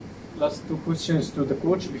last two questions to the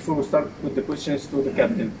coach before we start with the questions to the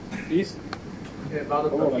captain, please. بعد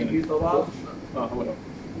الترحيب بيه طبعا هو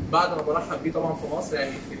بعد ما برحب بيه طبعا في مصر،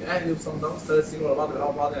 يعني الاهلي وصن داونز 3 سنين ورا بعض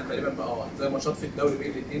بيلعبوا بعض، يعني تقريبا بقى زي ماتشات في الدوري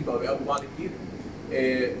بين الاثنين بقوا بيقابلوا بعض كتير.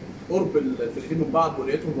 قرب الفرقتين من بعض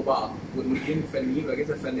ورؤيتهم لبعض والمديرين الفنيين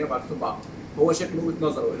والاجهزه الفنيه ومعرفتهم ببعض، هو شايف من وجهه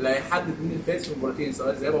نظره اللي هيحدد مين الفائز في المباراتين سواء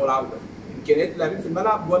الذهاب او العوده، امكانيات اللاعبين في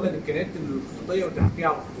الملعب ولا الامكانيات الخططيه والتكتيكيه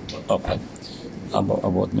على الخطوط؟ Okay.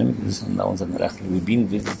 About Mamelodi Sundowns and Ahly, we've been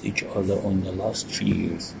with each other on the last 3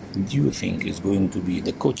 years. Do you think it's going to be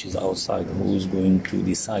the coaches outside who is going to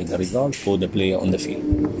decide the result or the player on the field?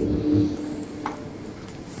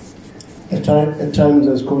 At times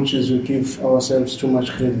as coaches we give ourselves too much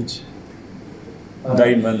credit.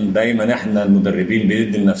 دايما احنا المدربين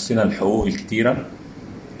بندي لنفسنا الحقوق الكتيره.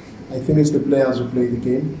 I think it's the players who play the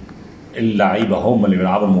game. اللعيبه هم اللي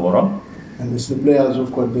بيلعبوا المباراه. And it's the players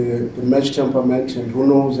who've got the match temperament and who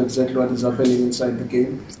knows exactly what is happening inside the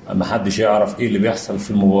game. ما حدش يعرف ايه اللي بيحصل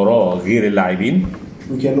في المباراه غير اللاعبين.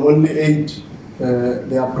 We can only aid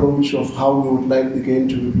the approach of how we would like the game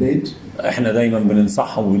to be played. احنا دايما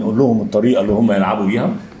بننصحهم وبنقول لهم الطريقه اللي هم يلعبوا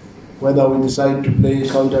بيها. Whether we decide to play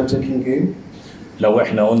counter-attacking game. لو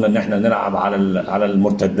احنا قلنا ان احنا نلعب على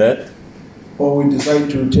المرتدات. Or we decide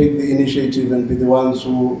to take the initiative and be the ones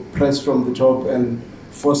who press from the top and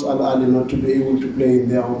force Ahly not to be able to play in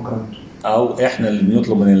their home ground. او احنا اللي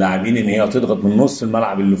بنطلب من اللاعبين ان هي تضغط من نص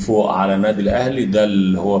الملعب اللي فوق على النادي الاهلي، ده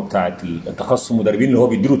اللي هو بتاع التخصص المدربين اللي هو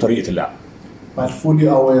بيديله طريقه اللعب. But fully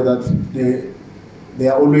aware that they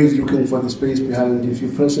are always looking for the space behind. If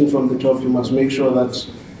you're pressing from the top, you must make sure that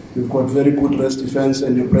you've got very good rest defense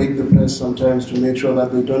and you break the press sometimes to make sure that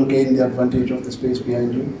they don't gain the advantage of the space behind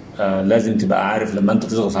you. لازم تبقى عارف لما انت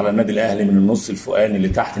تضغط على النادي الاهلي من النص الفوقاني اللي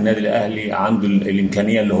تحت النادي الاهلي عنده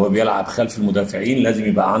الامكانيه اللي هو بيلعب خلف المدافعين، لازم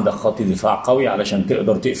يبقى عندك خط دفاع قوي علشان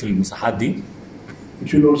تقدر تقفل المساحات دي. It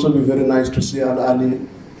should also be very nice to see Ahly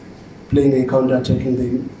playing a counter-attacking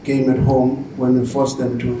game at home when we force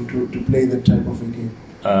them to play that type of a game.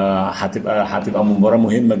 هتبقى مباراه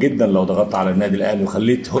مهمه جدا لو ضغطت على النادي الاهلي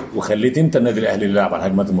وخليت انت النادي الاهلي يلعب على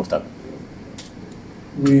الهجمات المرتده.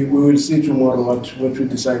 We will see tomorrow what we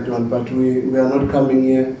decide on, but we are not coming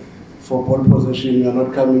here for ball possession. We are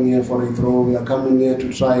not coming here for a draw. We are coming here to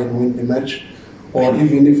try and win the match, or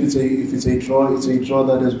even if it's a draw, it's a draw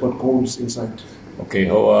that has got goals inside.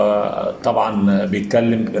 اوكي، هو طبعا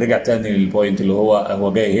بيتكلم رجع تاني للبوينت اللي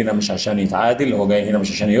هو جاي هنا مش عشان يتعادل، هو جاي هنا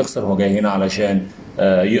مش عشان يخسر، هو جاي هنا علشان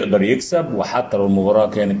يقدر يكسب، وحتى لو المباراه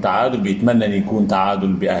كانت تعادل بيتمنى ان يكون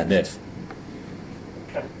تعادل باهداف.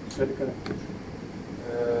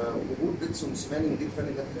 وجود بيتسو موسيماني مدير فني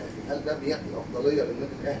النادي الاهلي، هل ده بيعطي افضليه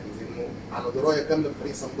للنادي الاهلي انه على درايه كامله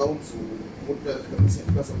بفريق سان داونز ومده التمثيل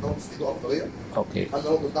في سان داونز تديله افضليه؟ اوكي. هل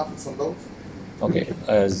ده نقطه ضعف لسان داونز؟ Okay,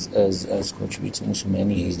 as Coach Bitsu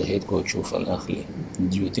Moussoumani, he's the head coach of Ahly.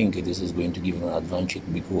 Do you think this is going to give him an advantage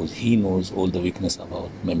because he knows all the weakness about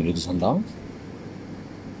Mamelodi Sundowns?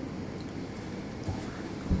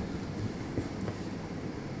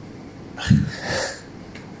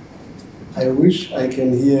 I wish I can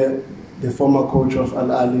hear the former coach of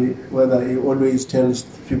Ahly whether he always tells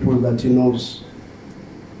people that he knows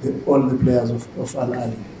all the players of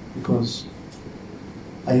Ahly, because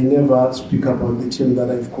I never speak about the team that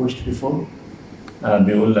I've coached before.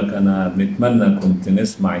 بيقول لك أنا بنتمنى كنت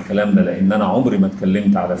نسمع الكلام ده لأن أنا عمري ما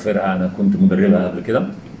اتكلمت على فرقة أنا كنت مدربها قبل كده.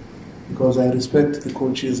 Because I respect the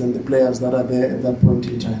coaches and the players that are there at that point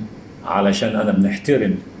in time. علشان أنا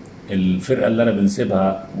بنحترم الفرقة اللي أنا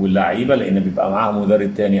بنسيبها واللعيبة، لأن بيبقى معاها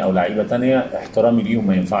مدرب تاني أو لعيبة تانية احترامي ليهم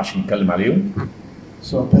ما ينفعش نتكلم عليهم.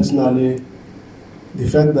 So personally, the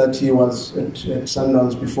fact that he was at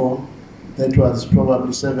Sundowns before, that was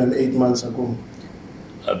probably 7-8 months ago.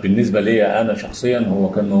 بالنسبة لي أنا شخصيا هو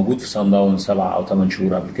كان موجود في Sundowns 7 أو 8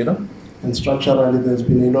 شهور قبل كده. And structurally there's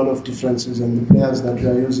been a lot of differences, and the players that we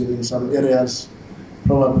are using in some areas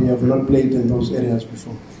probably have not played in those areas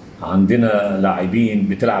before. عندنا لاعبين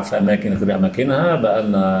بتلعب في أماكن غير أماكنها،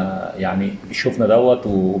 بقالنا يعني شفنا دوت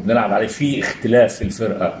وبنلعب عليه، في اختلاف في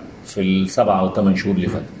الفرقة في ال7 أو 8 شهور اللي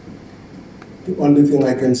فاتوا. The only thing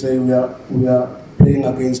I can say we are playing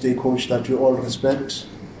against a coach that we all respect.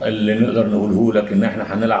 اللي نقدر نقوله لك إن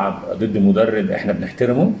إحنا هنلعب ضد مدرب إحنا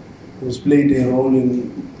بنحترمه. Who's played a role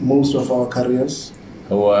in most of our careers.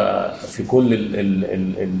 هو في كل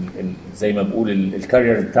زي ما بقول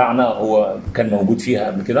الكارير بتاعنا هو كان موجود فيها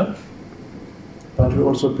قبل كده. But we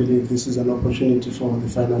also believe this is an opportunity for the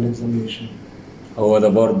final examination. هو ده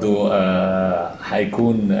برضو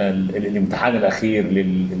هيكون الامتحان الأخير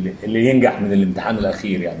اللي ينجح من الامتحان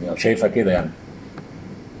الأخير، يعني شايفها كده يعني.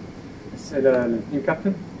 أسئلة للتيم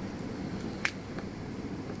كابتن.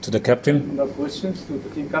 to the captain. No questions to the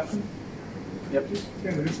team captain. Yeah, please.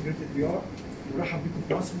 كان رئيس جريدة الرياض ورحب بكم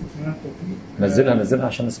في مصر واتمنى التوفيق. نزلها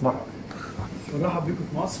عشان نسمعها. ورحب بكم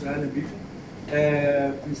في مصر، اهلا بكم.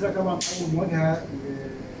 بالنسبه طبعا اول مواجهه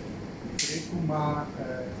لفريقكم مع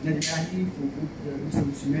النادي الاهلي في وجود مستر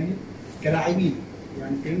موسيماني كلاعبين،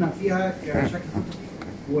 يعني اتكلمنا فيها كشكل خططي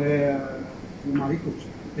ومع الكوتش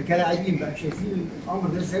كلاعبين بقى شايفين الامر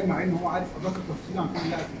ده ازاي، مع ان هو عارف ادق التفاصيل عن كل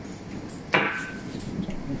لاعب.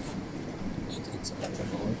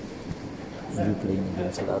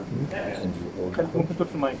 ممكن تقول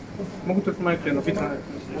في المايك، ممكن تقول في المايك لانه في تقول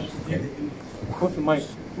في المايك.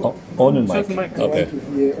 On the mic. Okay.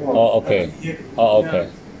 Oh, okay. Oh, okay.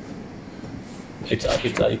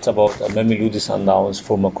 It's about Mamelodi Sundowns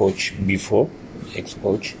former coach before,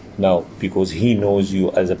 ex-coach. Now, because he knows you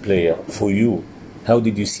as a player, for you, how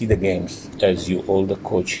did you see the games as you older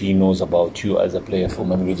coach? He knows about you as a player for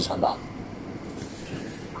Mamelodi Sundowns.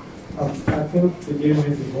 I think the game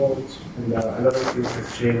has evolved and a lot of things have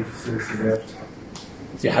changed since he left.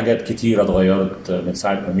 في حاجات كتيرة اتغيرت من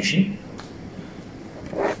ساعة ما مشي.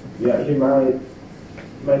 Yeah, he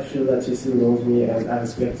might feel that he still knows me and I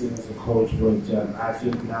respect him as a coach, but I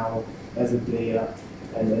think now as a player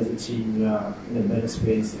and as a team we are in a better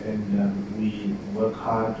space and we work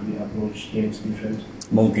hard, we approach games different.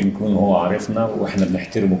 ممكن يكون هو عارفنا واحنا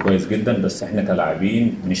بنحترمه كويس جدا، بس احنا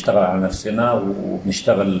كلاعبين بنشتغل على نفسنا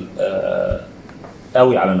وبنشتغل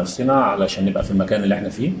قوي على نفسنا علشان نبقى في المكان اللي احنا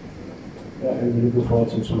فيه. Yeah, and we look forward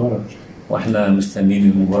to tomorrow. واحنا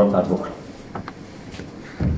مستنيين المباراة بتاعت بكره.